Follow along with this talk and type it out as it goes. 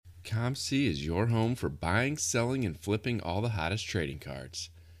ComC is your home for buying, selling, and flipping all the hottest trading cards.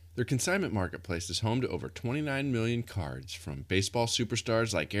 Their consignment marketplace is home to over 29 million cards, from baseball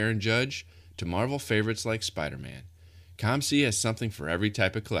superstars like Aaron Judge to Marvel favorites like Spider-Man. ComC has something for every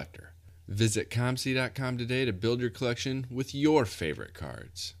type of collector. Visit ComC.com today to build your collection with your favorite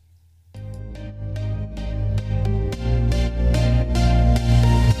cards.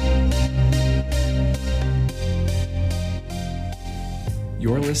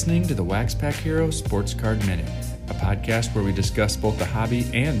 You're listening to the Wax Pack Hero Sports Card Minute, a podcast where we discuss both the hobby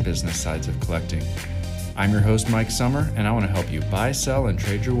and business sides of collecting. I'm your host, Mike Summer, and I want to help you buy, sell, and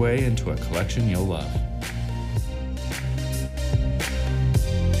trade your way into a collection you'll love.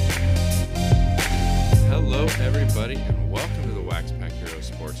 Hello, everybody, and welcome to the Wax Pack Hero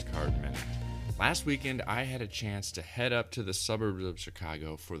Sports Card Minute. Last weekend, I had a chance to head up to the suburbs of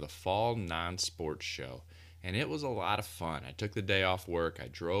Chicago for the Fall Non-Sports Show, and it was a lot of fun. I took the day off work, I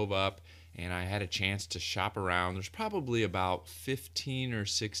drove up, and I had a chance to shop around. There's probably about 15 or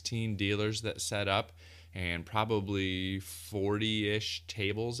 16 dealers that set up, and probably 40-ish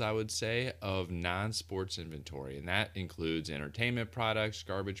tables, I would say, of non-sports inventory. And that includes entertainment products,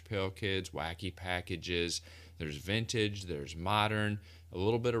 garbage pail kids, wacky packages. There's vintage, there's modern, a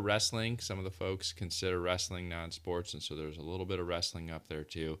little bit of wrestling. Some of the folks consider wrestling non-sports, and so there's a little bit of wrestling up there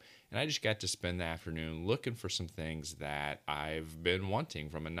too. And I just got to spend the afternoon looking for some things that I've been wanting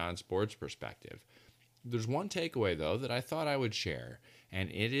from a non-sports perspective. There's one takeaway, though, that I thought I would share, and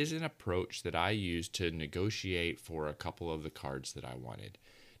it is an approach that I used to negotiate for a couple of the cards that I wanted.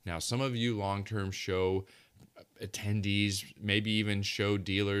 Now, some of you long-term show attendees, maybe even show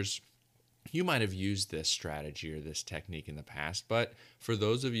dealers, you might have used this strategy or this technique in the past, but for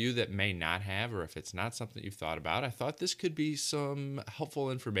those of you that may not have, or if it's not something you've thought about, I thought this could be some helpful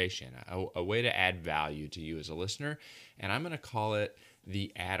information, a way to add value to you as a listener, and I'm going to call it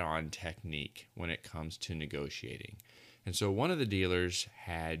the add-on technique when it comes to negotiating. And so one of the dealers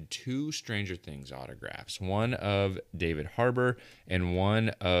had two Stranger Things autographs, one of David Harbour and one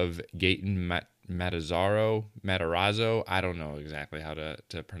of Gaten Matarazzo. I don't know exactly how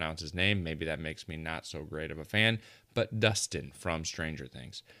to pronounce his name. Maybe that makes me not so great of a fan, but Dustin from Stranger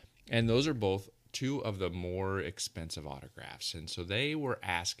Things. And those are both two of the more expensive autographs. And so they were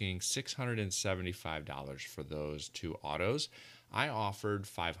asking $675 for those two autos. I offered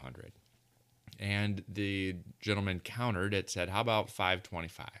 $500. And the gentleman countered it, said, how about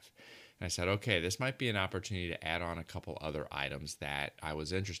 $525? And I said, okay, this might be an opportunity to add on a couple other items that I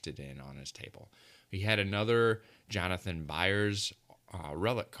was interested in on his table. He had another Jonathan Byers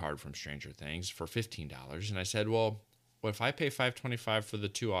relic card from Stranger Things for $15. And I said, well, if I pay $525 for the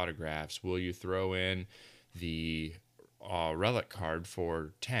two autographs, will you throw in the relic card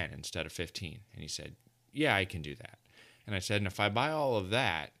for $10 instead of $15? And he said, yeah, I can do that. And I said, and if I buy all of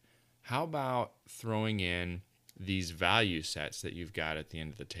that, how about throwing in these value sets that you've got at the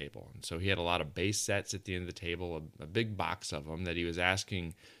end of the table? And so he had a lot of base sets at the end of the table, a big box of them that he was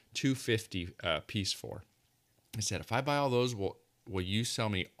asking $250 a piece for. I said, if I buy all those, will you sell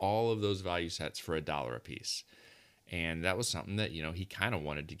me all of those value sets for $1 a piece? And that was something that, he kind of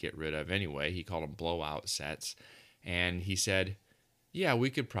wanted to get rid of anyway. He called them blowout sets. And he said, yeah,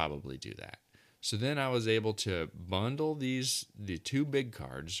 we could probably do that. So then I was able to bundle the two big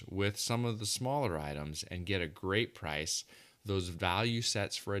cards with some of the smaller items and get a great price, those value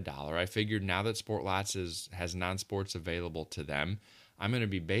sets for $1. I figured now that SportLots has non-sports available to them, I'm going to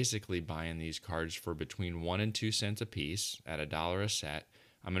be basically buying these cards for between 1 and 2 cents a piece at $1 a set.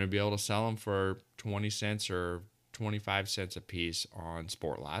 I'm going to be able to sell them for 20 cents or 25 cents a piece on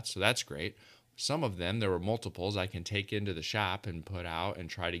SportLots, so that's great. Some of them, there were multiples I can take into the shop and put out and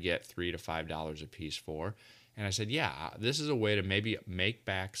try to get $3 to $5 a piece for. And I said, yeah, this is a way to maybe make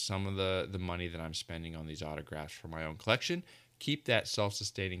back some of the money that I'm spending on these autographs for my own collection, keep that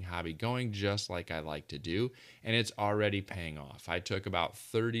self-sustaining hobby going just like I like to do, and it's already paying off. I took about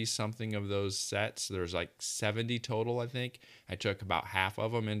 30-something of those sets. There's like 70 total, I think. I took about half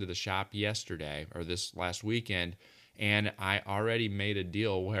of them into the shop yesterday, or this last weekend, and I already made a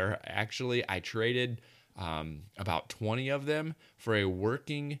deal where actually I traded about 20 of them for a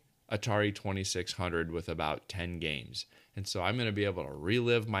working Atari 2600 with about 10 games. And so I'm going to be able to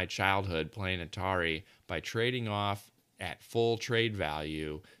relive my childhood playing Atari by trading off at full trade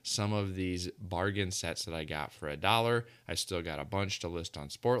value some of these bargain sets that I got for $1. I still got a bunch to list on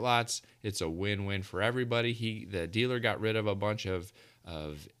SportLots. It's a win-win for everybody. The dealer got rid of a bunch of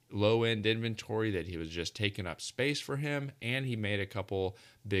low-end inventory that he was just taking up space for him, and he made a couple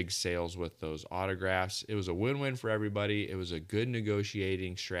big sales with those autographs. It was a win-win for everybody. It was a good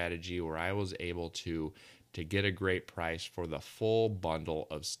negotiating strategy where I was able to to get a great price for the full bundle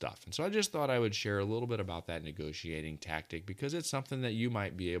of stuff. And so I just thought I would share a little bit about that negotiating tactic, because it's something that you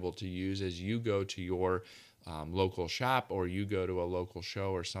might be able to use as you go to your local shop, or you go to a local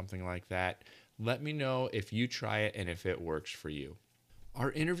show or something like that. Let me know if you try it and if it works for you.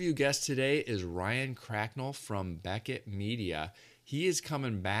 Our interview guest today is Ryan Cracknell from Beckett Media. He is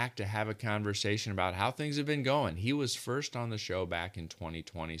coming back to have a conversation about how things have been going. He was first on the show back in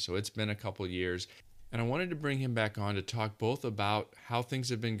 2020, so it's been a couple years. And I wanted to bring him back on to talk both about how things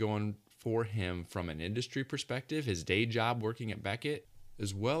have been going for him from an industry perspective, his day job working at Beckett,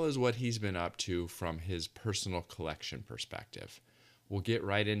 as well as what he's been up to from his personal collection perspective. We'll get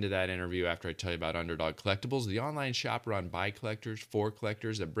right into that interview after I tell you about Underdog Collectibles, the online shop run by collectors for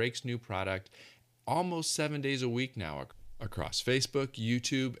collectors that breaks new product almost 7 days a week now across Facebook,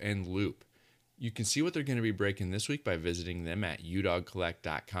 YouTube, and Loop. You can see what they're going to be breaking this week by visiting them at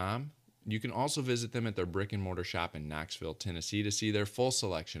udogcollect.com. You can also visit them at their brick and mortar shop in Knoxville, Tennessee to see their full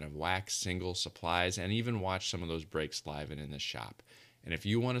selection of wax, single, supplies, and even watch some of those breaks live and in the shop. And if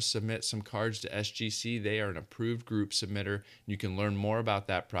you want to submit some cards to SGC, they are an approved group submitter. You can learn more about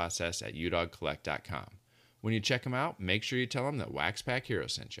that process at udogcollect.com. When you check them out, make sure you tell them that Wax Pack Hero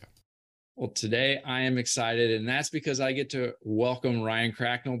sent you. Well, today I am excited, and that's because I get to welcome Ryan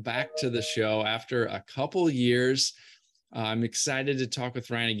Cracknell back to the show after a couple years. I'm excited to talk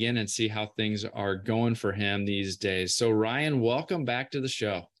with Ryan again and see how things are going for him these days. So Ryan, welcome back to the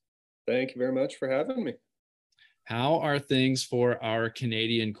show. Thank you very much for having me. How are things for our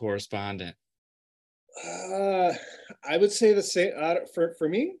Canadian correspondent? I would say the same for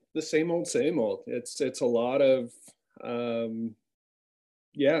me, the same old, same old. It's a lot of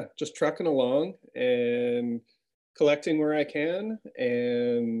just trucking along and collecting where I can,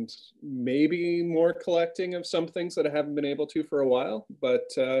 and maybe more collecting of some things that I haven't been able to for a while. But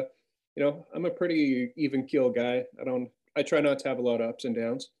I'm a pretty even keel guy. I try not to have a lot of ups and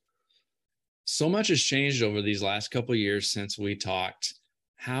downs. So much has changed over these last couple of years since we talked.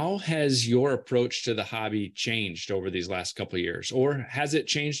 How has your approach to the hobby changed over these last couple of years, or has it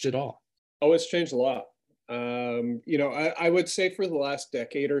changed at all? Oh, it's changed a lot. I would say for the last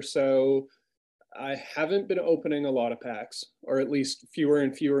decade or so, I haven't been opening a lot of packs, or at least fewer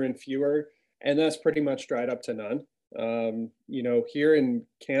and fewer and fewer. And that's pretty much dried up to none. Here in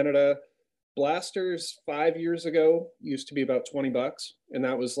Canada, blasters 5 years ago used to be about $20. And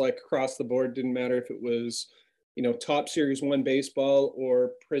that was like across the board. Didn't matter if it was, top Series 1 baseball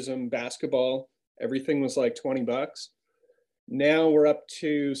or Prism basketball. Everything was like $20. Now we're up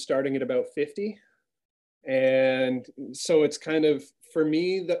to starting at about 50. And so it's kind of, for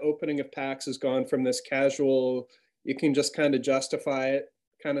me, the opening of packs has gone from this casual, you can just kind of justify it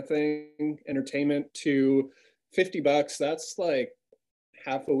kind of thing, entertainment, to $50. That's like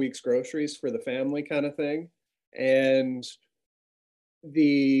half a week's groceries for the family kind of thing. And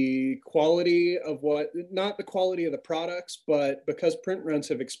the quality of not the quality of the products, but because print runs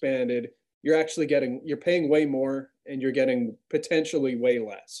have expanded, you're paying way more and you're getting potentially way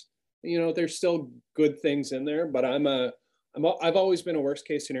less. There's still good things in there, but I've always been a worst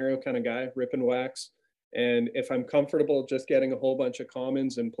case scenario kind of guy, rip and wax. And if I'm comfortable just getting a whole bunch of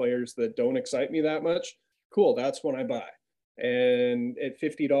commons and players that don't excite me that much, cool, that's when I buy. And at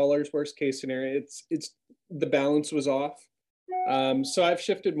 $50, worst case scenario, it's the balance was off. So I've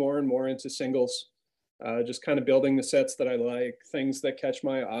shifted more and more into singles, just kind of building the sets that I like, things that catch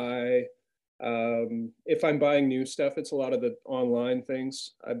my eye. If I'm buying new stuff, it's a lot of the online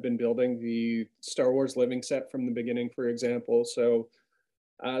things. I've been building the Star Wars living set from the beginning, for example. So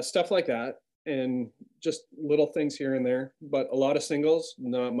stuff like that, and just little things here and there, but a lot of singles,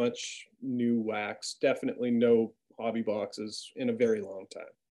 not much new wax, definitely no hobby boxes in a very long time.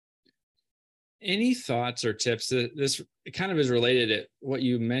 Any thoughts or tips? This kind of is related to what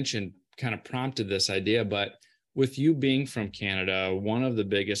you mentioned, kind of prompted this idea, but with you being from Canada, one of the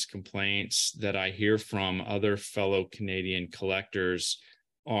biggest complaints that I hear from other fellow Canadian collectors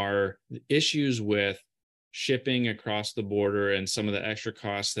are issues with shipping across the border and some of the extra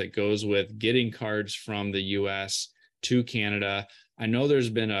costs that goes with getting cards from the US to Canada. I know there's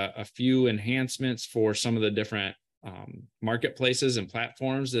been a few enhancements for some of the different marketplaces and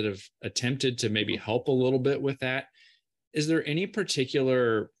platforms that have attempted to maybe help a little bit with that. Is there any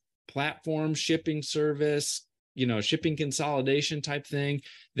particular platform, shipping service, shipping consolidation type thing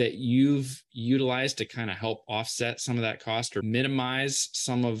that you've utilized to kind of help offset some of that cost or minimize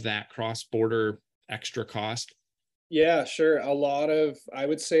some of that cross-border extra cost? Yeah, sure. I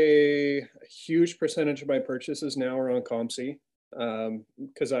would say a huge percentage of my purchases now are on ComC,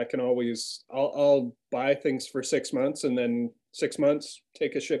 because I'll buy things for 6 months and then 6 months,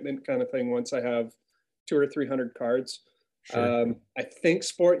 take a shipment kind of thing once I have, 200 or 300 cards. Sure. I think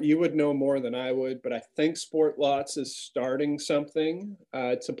you would know more than I would, but I think Sport Lots is starting something.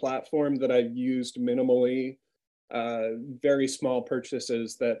 It's a platform that I've used minimally, very small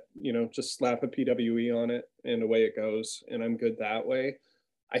purchases that, just slap a PWE on it and away it goes. And I'm good that way.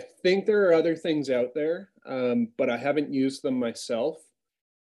 I think there are other things out there, but I haven't used them myself.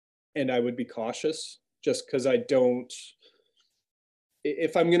 And I would be cautious just because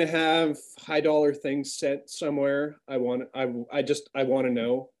if I'm going to have high dollar things sent somewhere, I want to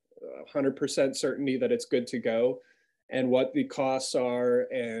know 100% certainty that it's good to go and what the costs are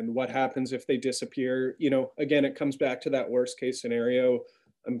and what happens if they disappear. Again, it comes back to that worst case scenario.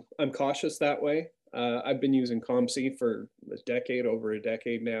 I'm cautious that way. I've been using ComC for over a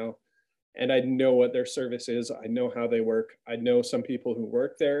decade now, and I know what their service is. I know how they work. I know some people who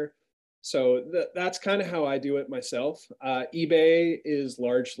work there. So that's kind of how I do it myself. eBay is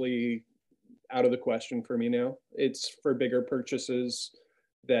largely out of the question for me now. It's for bigger purchases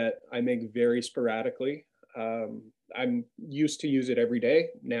that I make very sporadically. I'm used to use it every day.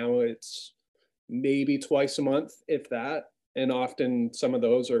 Now it's maybe twice a month, if that. And often some of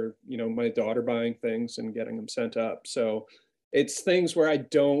those are, my daughter buying things and getting them sent up. So it's things where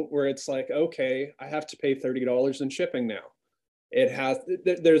where it's like, okay, I have to pay $30 in shipping now.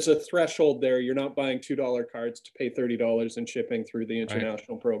 There's a threshold there. You're not buying $2 cards to pay $30 in shipping through the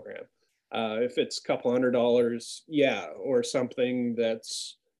international program. If it's a couple $100, yeah, or something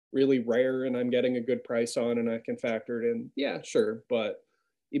that's really rare and I'm getting a good price on and I can factor it in, yeah, sure. But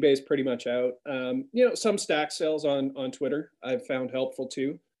eBay is pretty much out. Some stack sales on Twitter I've found helpful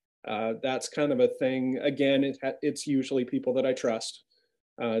too. That's kind of a thing. Again, it's usually people that I trust,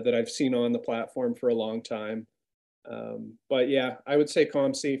 that I've seen on the platform for a long time. But yeah, I would say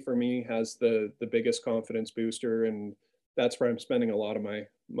ComC for me has the biggest confidence booster, and that's where I'm spending a lot of my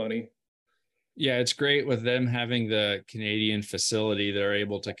money. Yeah, it's great with them having the Canadian facility. They're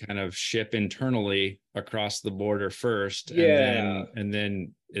able to kind of ship internally across the border first, and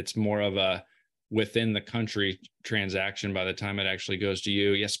then it's more of a within the country transaction by the time it actually goes to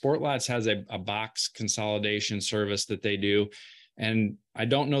you. Yeah, Sportlots has a box consolidation service that they do. And I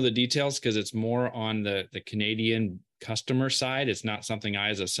don't know the details because it's more on the Canadian customer side. It's not something I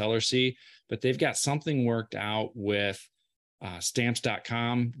as a seller see, but they've got something worked out with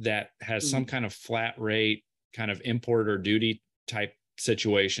stamps.com that has some kind of flat rate kind of import or duty type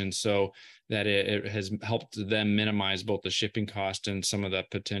situation, so that it has helped them minimize both the shipping cost and some of the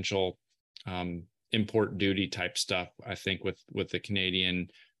potential import duty type stuff, I think, with the Canadian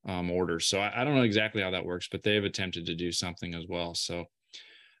orders. So I don't know exactly how that works, but they've attempted to do something as well. So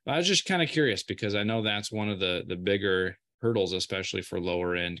I was just kind of curious because I know that's one of the bigger hurdles, especially for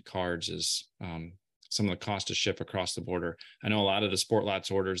lower end cards, is some of the cost to ship across the border. I know a lot of the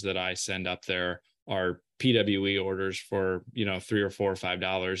Sportlots orders that I send up there are PWE orders for, $3 or $4 or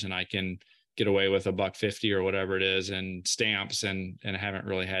 $5, and I can get away with $1.50 or whatever it is and stamps, and haven't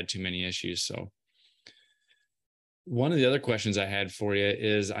really had too many issues. So one of the other questions I had for you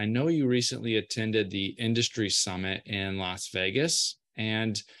is, I know you recently attended the industry summit in Las Vegas,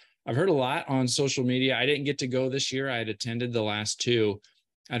 and I've heard a lot on social media. I didn't get to go this year. I had attended the last two.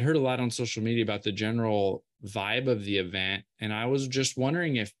 I'd heard a lot on social media about the general vibe of the event. And I was just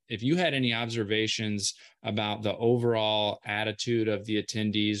wondering if you had any observations about the overall attitude of the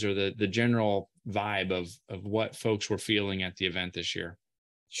attendees or the general vibe of what folks were feeling at the event this year.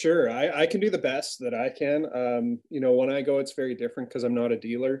 Sure. I can do the best that I can. When I go, it's very different because I'm not a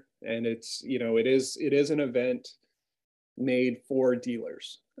dealer, and it's, it is an event made for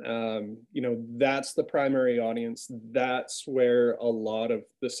dealers. That's the primary audience. That's where a lot of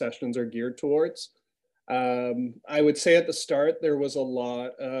the sessions are geared towards. I would say at the start, there was a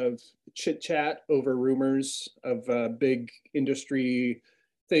lot of chit chat over rumors of big industry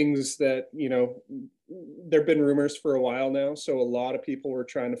things that, there've been rumors for a while now. So a lot of people were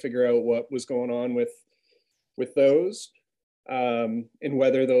trying to figure out what was going on with those. And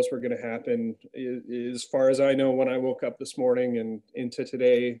whether those were going to happen. As far as I know, when I woke up this morning and into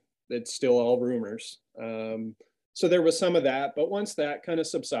today, it's still all rumors. So there was some of that, but once that kind of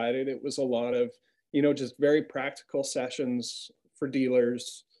subsided, it was a lot of, just very practical sessions for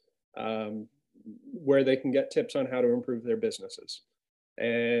dealers, where they can get tips on how to improve their businesses.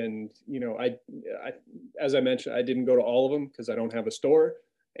 And, I as I mentioned, I didn't go to all of them because I don't have a store,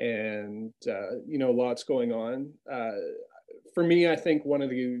 and, lots going on. For me, I think one of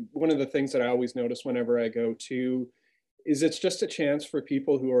the things that I always notice whenever I go to is it's just a chance for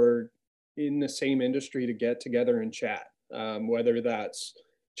people who are in the same industry to get together and chat, whether that's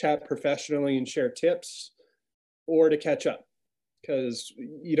chat professionally and share tips or to catch up. because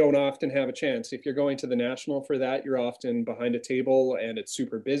you don't often have a chance. If you're going to the national for that, you're often behind a table and it's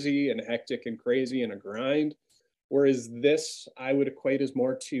super busy and hectic and crazy and a grind. Whereas this, I would equate as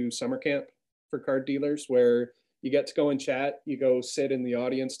more to summer camp for card dealers, where you get to go and chat, you go sit in the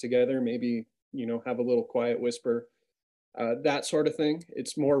audience together, maybe, have a little quiet whisper, that sort of thing.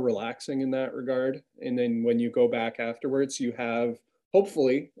 It's more relaxing in that regard. And then when you go back afterwards, you have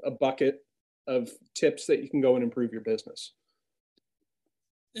hopefully a bucket of tips that you can go and improve your business.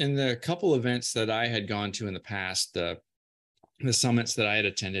 In the couple events that I had gone to in the past, the summits that I had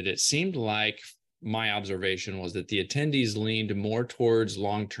attended, it seemed like my observation was that the attendees leaned more towards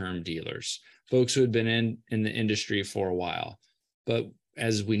long-term dealers, folks who had been in the industry for a while. But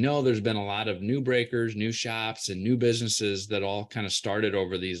as we know, there's been a lot of new breakers, new shops, and new businesses that all kind of started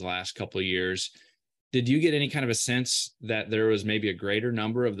over these last couple of years. Did you get any kind of a sense that there was maybe a greater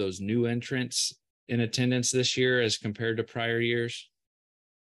number of those new entrants in attendance this year as compared to prior years?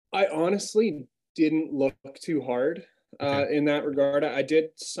 I honestly didn't look too hard in that regard. I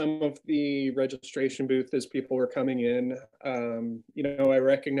did some of the registration booth as people were coming in. I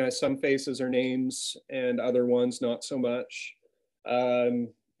recognized some faces or names and other ones not so much. And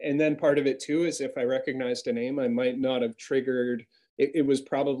then part of it too is if I recognized a name, I might not have triggered. It was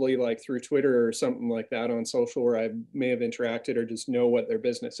probably like through Twitter or something like that on social where I may have interacted or just know what their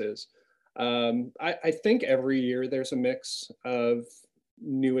business is. I think every year there's a mix of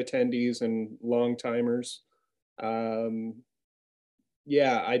new attendees and long timers. I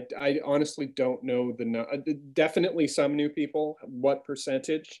honestly don't know definitely some new people. What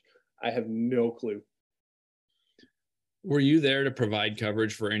percentage? I have no clue. Were you there to provide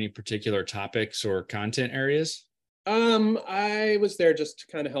coverage for any particular topics or content areas? I was there just to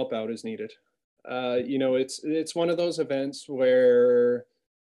kind of help out as needed. It's one of those events where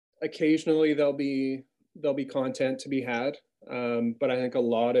occasionally there'll be content to be had. But I think a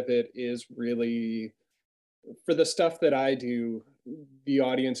lot of it is really for the stuff that I do, the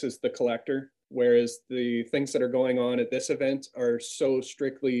audience is the collector, whereas the things that are going on at this event are so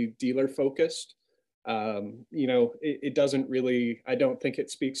strictly dealer focused. It doesn't really, I don't think it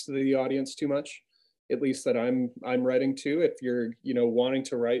speaks to the audience too much, at least that I'm writing to. If you're, wanting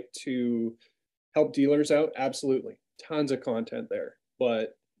to write to help dealers out, absolutely. Tons of content there.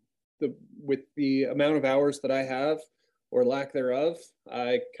 But with the amount of hours that I have, or lack thereof,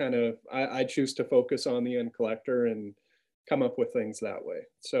 I choose to focus on the end collector and come up with things that way.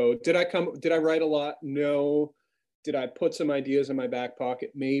 So did I write a lot? No. Did I put some ideas in my back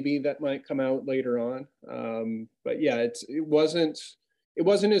pocket? Maybe that might come out later on. But yeah, it wasn't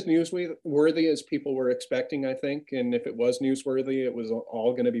as newsworthy as people were expecting, I think. And if it was newsworthy, it was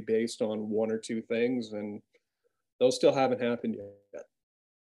all going to be based on one or two things, and those still haven't happened yet.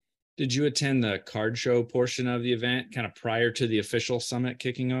 Did you attend the card show portion of the event kind of prior to the official summit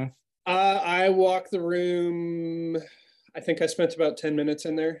kicking off? I walked the room. I think I spent about 10 minutes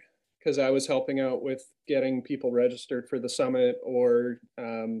in there because I was helping out with getting people registered for the summit or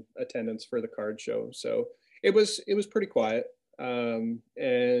attendance for the card show. So it was pretty quiet. And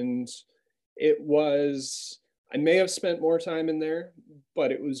I may have spent more time in there,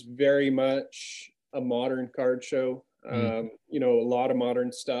 but it was very much a modern card show. A lot of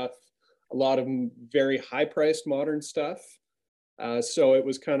modern stuff, a lot of very high priced modern stuff. So it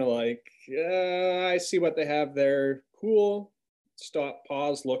was kind of like, I see what they have there. Cool. Stop,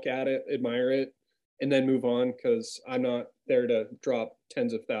 pause, look at it, admire it, and then move on, because I'm not there to drop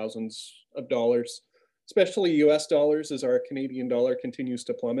tens of thousands of dollars, especially US dollars, as our Canadian dollar continues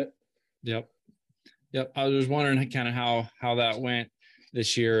to plummet. Yep. I was wondering kind of how that went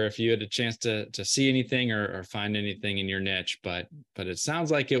this year, if you had a chance to see anything or find anything in your niche, but it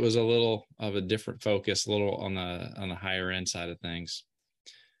sounds like it was a little of a different focus, a little on the higher end side of things.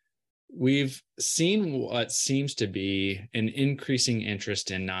 We've seen what seems to be an increasing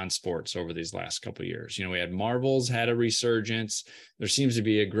interest in non-sports over these last couple of years. We had Marvel's had a resurgence. There seems to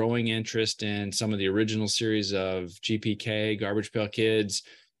be a growing interest in some of the original series of GPK, Garbage Pail Kids.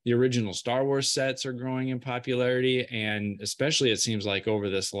 The original Star Wars sets are growing in popularity, and especially it seems like over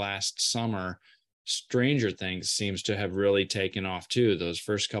this last summer, Stranger Things seems to have really taken off too. Those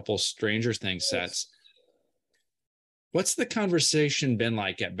first couple Stranger Things sets. What's the conversation been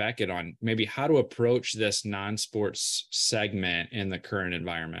like at Beckett on maybe how to approach this non-sports segment in the current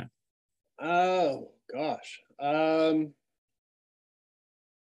environment? Oh gosh. I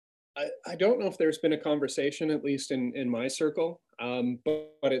don't know if there's been a conversation, at least in my circle,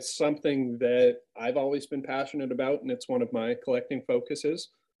 but it's something that I've always been passionate about, and it's one of my collecting focuses.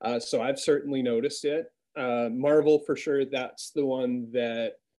 So I've certainly noticed it. Marvel, for sure, that's the one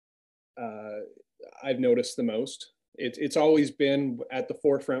that I've noticed the most. It's always been at the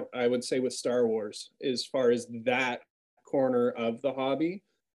forefront, I would say, with Star Wars as far as that corner of the hobby.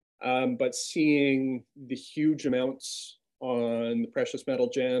 But seeing the huge amounts on the precious metal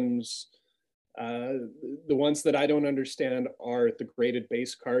gems, the ones that I don't understand are the graded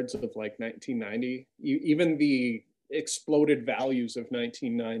base cards of like 1990, even the exploded values of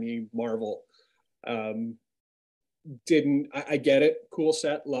 1990 Marvel. I get it. Cool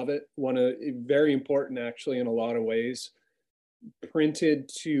set, love it. One of very important actually in a lot of ways. Printed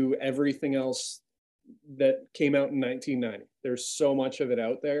to everything else that came out in 1990. There's so much of it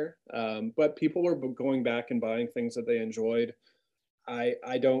out there, but people were going back and buying things that they enjoyed.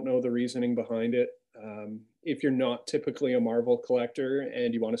 I don't know the reasoning behind it. If you're not typically a Marvel collector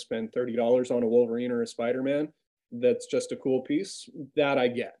and you want to spend $30 on a Wolverine or a Spider-Man, that's just a cool piece. That I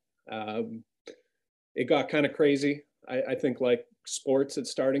get. It got kind of crazy. I think like sports,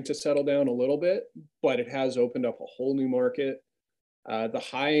 it's starting to settle down a little bit, but it has opened up a whole new market. The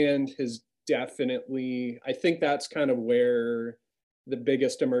high end has definitely, I think that's kind of where the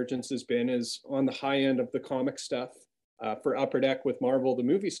biggest emergence has been, is on the high end of the comic stuff. For Upper Deck with Marvel, the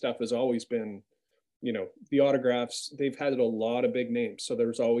movie stuff has always been, you know, the autographs, they've had a lot of big names. So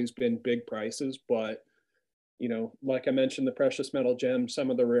there's always been big prices, but you know, like I mentioned, the precious metal gems,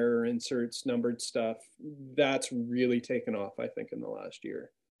 some of the rarer inserts, numbered stuff, that's really taken off, I think, in the last year.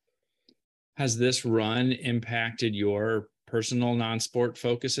 Has this run impacted your personal non-sport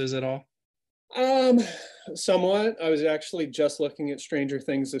focuses at all? Somewhat. I was actually just looking at Stranger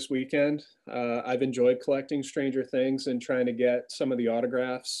Things this weekend. I've enjoyed collecting Stranger Things and trying to get some of the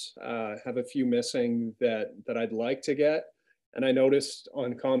autographs. Have a few missing that I'd like to get. And I noticed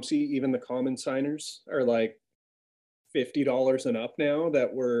on ComC, even the common signers are like $50 and up now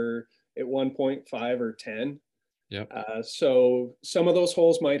that were at 1.5 or 10. Yep. So some of those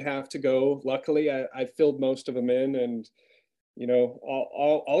holes might have to go. Luckily, I filled most of them in, and you know,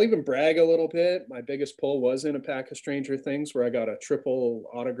 I'll even brag a little bit. My biggest pull was in a pack of Stranger Things, where I got a triple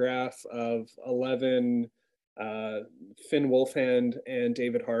autograph of 11 Finn Wolfhand and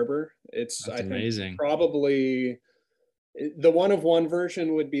David Harbour. It's, That's I think, amazing. probably the one of one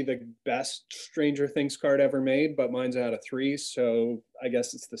version would be the best Stranger Things card ever made, but mine's out of 3, so I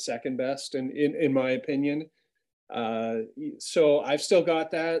guess it's the second best in my opinion. So I've still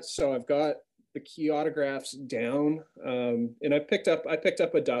got that. So I've got the key autographs down, and I picked up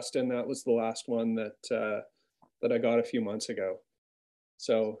a Dustin. That was the last one that I got a few months ago.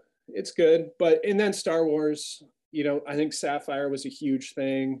 So it's good. But and then Star Wars, you know, I think Sapphire was a huge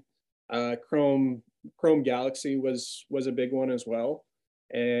thing. Chrome Galaxy was a big one as well.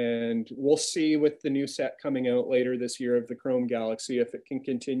 And we'll see with the new set coming out later this year of the Chrome Galaxy if it can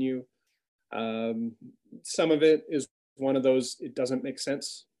continue. Some of it is one of those, it doesn't make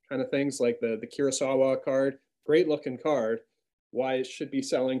sense kind of things, like the Kurosawa card, great looking card, why it should be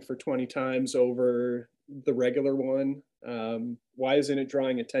selling for 20 times over the regular one. Why isn't it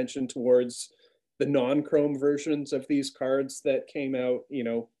drawing attention towards the non-chrome versions of these cards that came out, you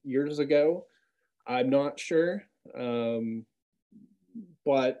know, years ago? I'm not sure,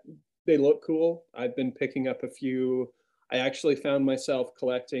 but they look cool. I've been picking up a few. I actually found myself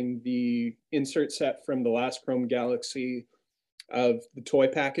collecting the insert set from the last Chrome Galaxy of the toy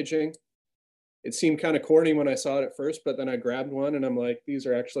packaging. It seemed kind of corny when I saw it at first, but then I grabbed one and I'm like, these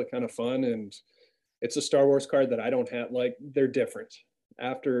are actually kind of fun. And it's a Star Wars card that I don't have. Like, they're different.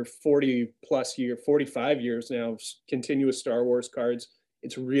 After 45 years now of continuous Star Wars cards,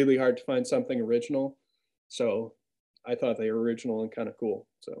 it's really hard to find something original. So I thought they were original and kind of cool.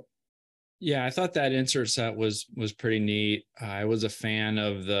 So yeah, I thought that insert set was pretty neat. I was a fan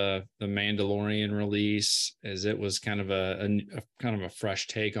of the Mandalorian release, as it was kind of a fresh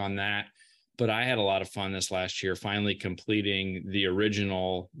take on that. But I had a lot of fun this last year, finally completing the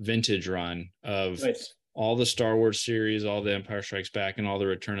original vintage run of all the Star Wars series, all the Empire Strikes Back, and all the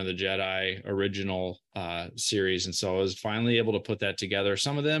Return of the Jedi original series. And so I was finally able to put that together.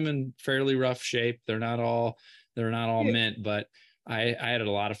 Some of them in fairly rough shape. They're not all mint, but I had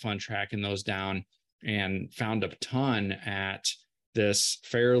a lot of fun tracking those down and found a ton at this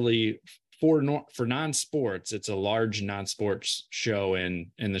fairly for non-sports. It's a large non-sports show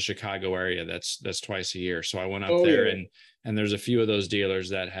in the Chicago area. That's twice a year. So I went up there and there's a few of those dealers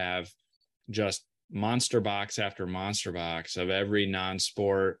that have just monster box after monster box of every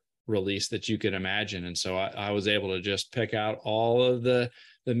non-sport release that you could imagine. And so I was able to just pick out all of the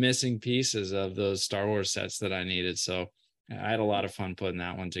missing pieces of those Star Wars sets that I needed. So I had a lot of fun putting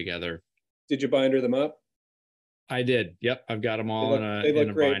that one together. Did you binder them up? I did. Yep. I've got them all in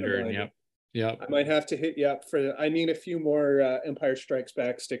a binder. And yep. Yep. I might have to hit you up I need a few more Empire Strikes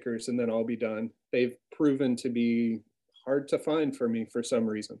Back stickers and then I'll be done. They've proven to be hard to find for me for some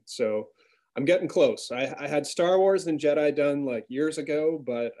reason. So I'm getting close. I had Star Wars and Jedi done like years ago,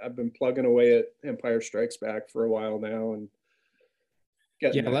 but I've been plugging away at Empire Strikes Back for a while now and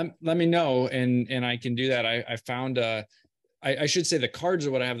getting Yeah, there. let me know, and I can do that. I found I should say the cards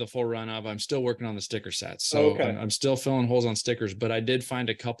are what I have the full run of. I'm still working on the sticker sets, so Okay. I'm still filling holes on stickers. But I did find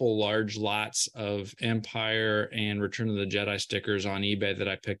a couple large lots of Empire and Return of the Jedi stickers on eBay that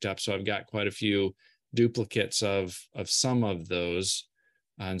I picked up. So I've got quite a few duplicates of some of those.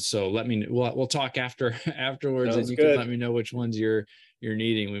 And so we'll talk afterwards, and Sounds you can let good. me know which ones you're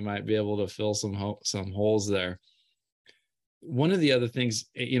needing. We might be able to fill some holes there. One of the other things,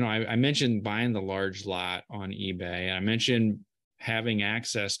 I mentioned buying the large lot on eBay, and I mentioned having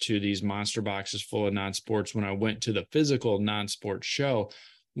access to these monster boxes full of non-sports when I went to the physical non-sports show.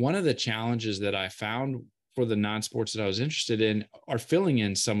 One of the challenges that I found for the non-sports that I was interested in are filling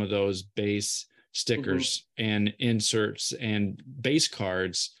in some of those base stickers and inserts and base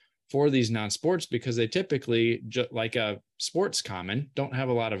cards for these non-sports, because they typically, like a sports common, don't have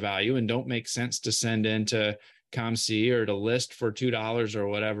a lot of value and don't make sense to send into ComC or to list for $2 or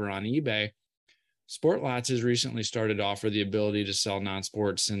whatever on eBay. Sportlots has recently started to offer the ability to sell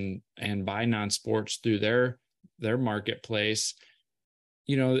non-sports and buy non-sports through their marketplace.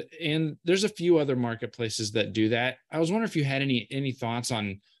 And there's a few other marketplaces that do that. I was wondering if you had any thoughts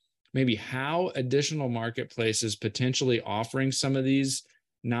on maybe how additional marketplaces potentially offering some of these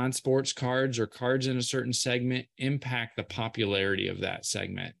non-sports cards or cards in a certain segment impact the popularity of that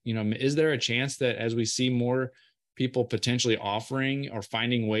segment. Is there a chance that as we see more people potentially offering or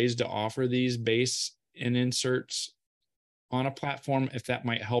finding ways to offer these base and inserts on a platform, if that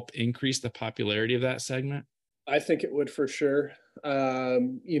might help increase the popularity of that segment? I think it would for sure.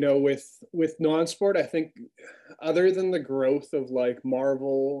 With non-sport, I think other than the growth of like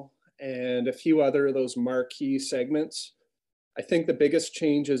Marvel and a few other of those marquee segments, I think the biggest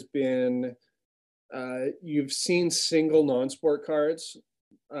change has been you've seen single non-sport cards,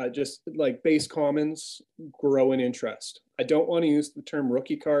 just like base commons, grow in interest. I don't want to use the term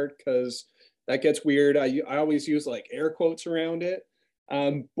rookie card because that gets weird. I always use like air quotes around it.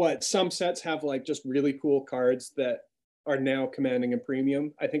 But some sets have like just really cool cards that are now commanding a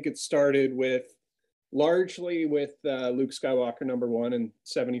premium. I think it started largely with Luke Skywalker #1 and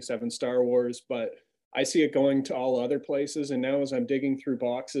 77 Star Wars, but I see it going to all other places. And now as I'm digging through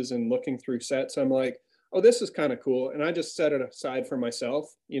boxes and looking through sets, I'm like, oh, this is kind of cool. And I just set it aside for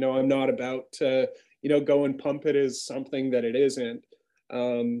myself. I'm not about to, go and pump it as something that it isn't.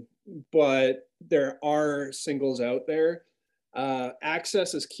 But there are singles out there.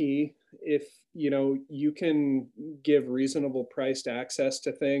 Access is key. If, you can give reasonable priced access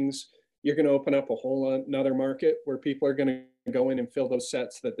to things, you're going to open up a whole another market where people are going to go in and fill those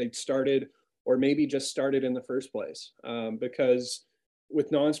sets that they'd started or maybe just started in the first place. Because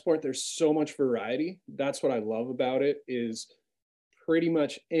with non-sport, there's so much variety. That's what I love about it is pretty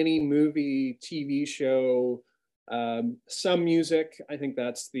much any movie, TV show, some music. I think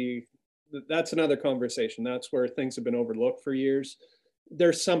that's another conversation. That's where things have been overlooked for years.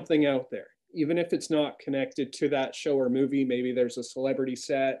 There's something out there, even if it's not connected to that show or movie. Maybe there's a celebrity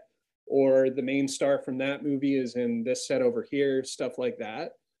set or the main star from that movie is in this set over here, stuff like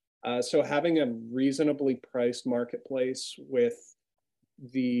that. So having a reasonably priced marketplace with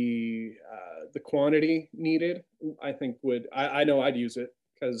the quantity needed, I think I know I'd use it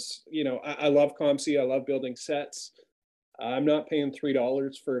because I love ComC. I love building sets. I'm not paying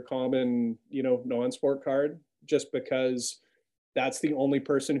 $3 for a common non-sport card just because that's the only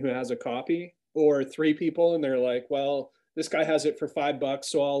person who has a copy, or three people and they're like, well, this guy has it for $5,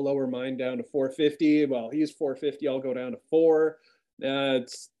 so I'll lower mine down to $4.50. Well, he's $4.50. I'll go down to $4.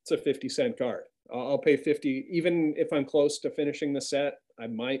 It's a 50-cent card. I'll pay 50, even if I'm close to finishing the set. I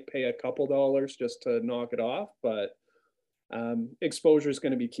might pay a couple dollars just to knock it off, but exposure is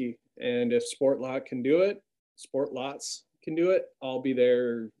going to be key. And if Sportlot can do it, Sportlots can do it. I'll be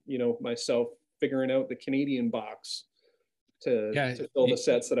there, myself figuring out the Canadian box to fill the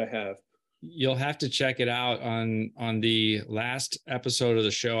sets that I have. You'll have to check it out. On the last episode of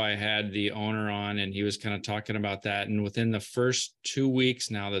the show, I had the owner on and he was kind of talking about that. And within the first 2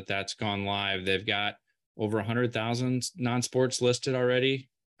 weeks now that's gone live, they've got over 100,000 non-sports listed already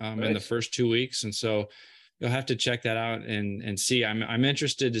nice. In the first 2 weeks. And so you'll have to check that out and see. I'm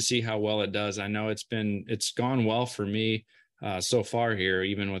interested to see how well it does. I know it's gone well for me so far here,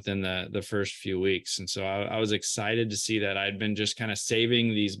 even within the first few weeks. And so I was excited to see that. I'd been just kind of saving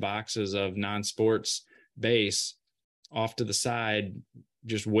these boxes of non-sports base off to the side,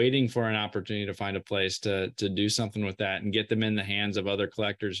 just waiting for an opportunity to find a place to do something with that and get them in the hands of other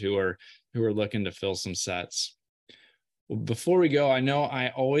collectors who are looking to fill some sets. Well, before we go, I know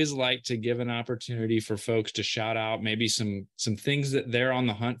I always like to give an opportunity for folks to shout out maybe some things that they're on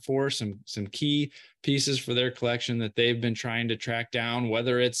the hunt for, some key pieces for their collection that they've been trying to track down,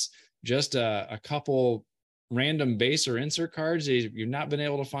 whether it's just a couple random base or insert cards you've not been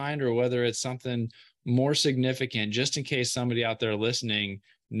able to find, or whether it's something more significant, just in case somebody out there listening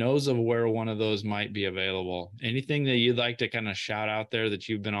knows of where one of those might be available. Anything that you'd like to kind of shout out there that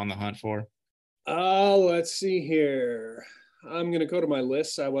you've been on the hunt for? Let's see here. I'm going to go to my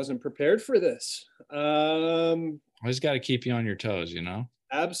list. I wasn't prepared for this. Always got to keep you on your toes, you know?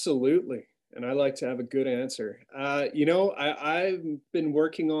 Absolutely. And I like to have a good answer. I've been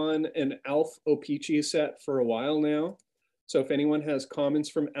working on an Alf O-Pee-Chee set for a while now. So if anyone has comments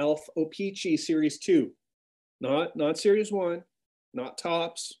from Alf O-Pee-Chee Series 2, not Series 1, not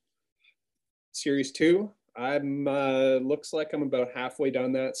Tops, Series 2, I'm looks like I'm about halfway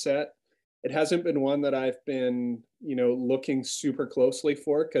done that set. It hasn't been one that I've been, looking super closely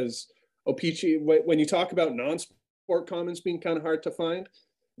for, because O-Pee-Chee, when you talk about non-sport commons being kind of hard to find,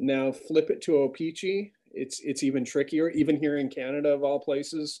 now flip it to O-Pee-Chee, it's even trickier. Even here in Canada, of all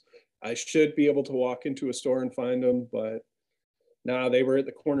places, I should be able to walk into a store and find them, but no, they were at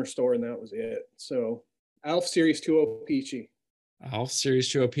the corner store and that was it. So Alf Series 2 O-Pee-Chee. Alf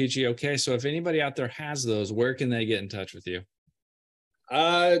Series 2 O-Pee-Chee. Okay, so if anybody out there has those, where can they get in touch with you?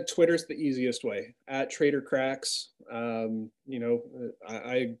 Twitter's the easiest way, at Trader Cracks. I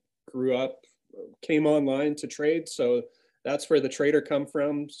grew up, came online to trade, so that's where the trader come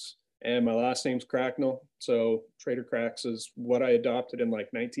from, and my last name's Cracknell, so Trader Cracks is what I adopted in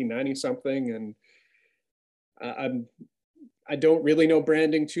like 1990 something, and I don't really know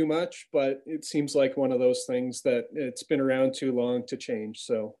branding too much, but it seems like one of those things that it's been around too long to change.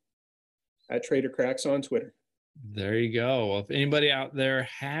 So at Trader Cracks on Twitter. There you go. Well, if anybody out there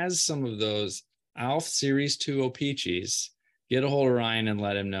has some of those Alf Series 2 O-Pee-Chees, get a hold of Ryan and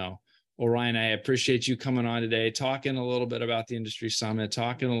let him know. Well, Ryan, I appreciate you coming on today, talking a little bit about the Industry Summit,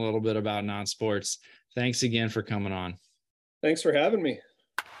 talking a little bit about non-sports. Thanks again for coming on. Thanks for having me.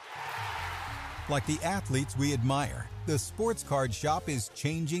 Like the athletes we admire, the Sports Card Shop is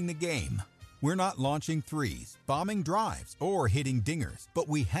changing the game. We're not launching threes, bombing drives, or hitting dingers, but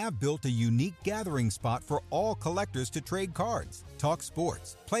we have built a unique gathering spot for all collectors to trade cards, talk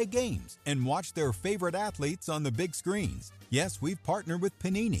sports, play games, and watch their favorite athletes on the big screens. Yes, we've partnered with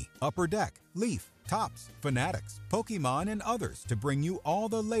Panini, Upper Deck, Leaf, Topps, Fanatics, Pokemon, and others to bring you all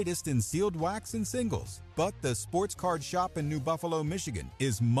the latest in sealed wax and singles. But the Sports Card Shop in New Buffalo, Michigan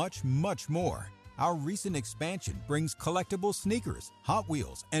is much, much more. Our recent expansion brings collectible sneakers, Hot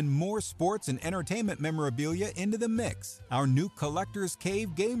Wheels, and more sports and entertainment memorabilia into the mix. Our new Collector's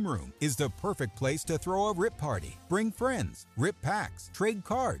Cave game room is the perfect place to throw a rip party, bring friends, rip packs, trade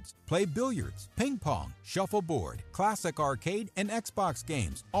cards, play billiards, ping pong, shuffleboard, classic arcade, and Xbox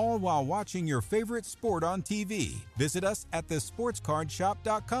games, all while watching your favorite sport on TV. Visit us at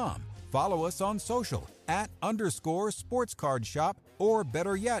thesportscardshop.com. Follow us on social @_sportscardshop, or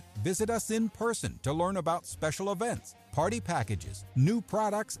better yet, visit us in person to learn about special events, party packages, new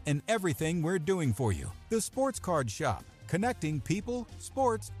products, and everything we're doing for you. The Sports Card Shop, connecting people,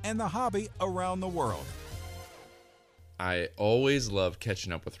 sports, and the hobby around the world. I always love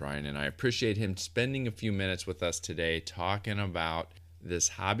catching up with Ryan, and I appreciate him spending a few minutes with us today talking about this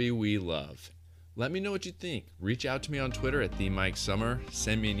hobby we love. Let me know what you think. Reach out to me on Twitter at @TheMikeSummer.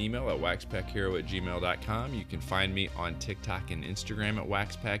 Send me an email at waxpackhero@gmail.com. You can find me on TikTok and Instagram at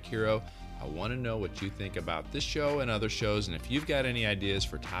waxpackhero. I want to know what you think about this show and other shows, and if you've got any ideas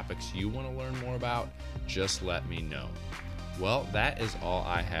for topics you want to learn more about, just let me know. Well, that is all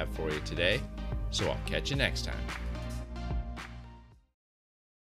I have for you today, so I'll catch you next time.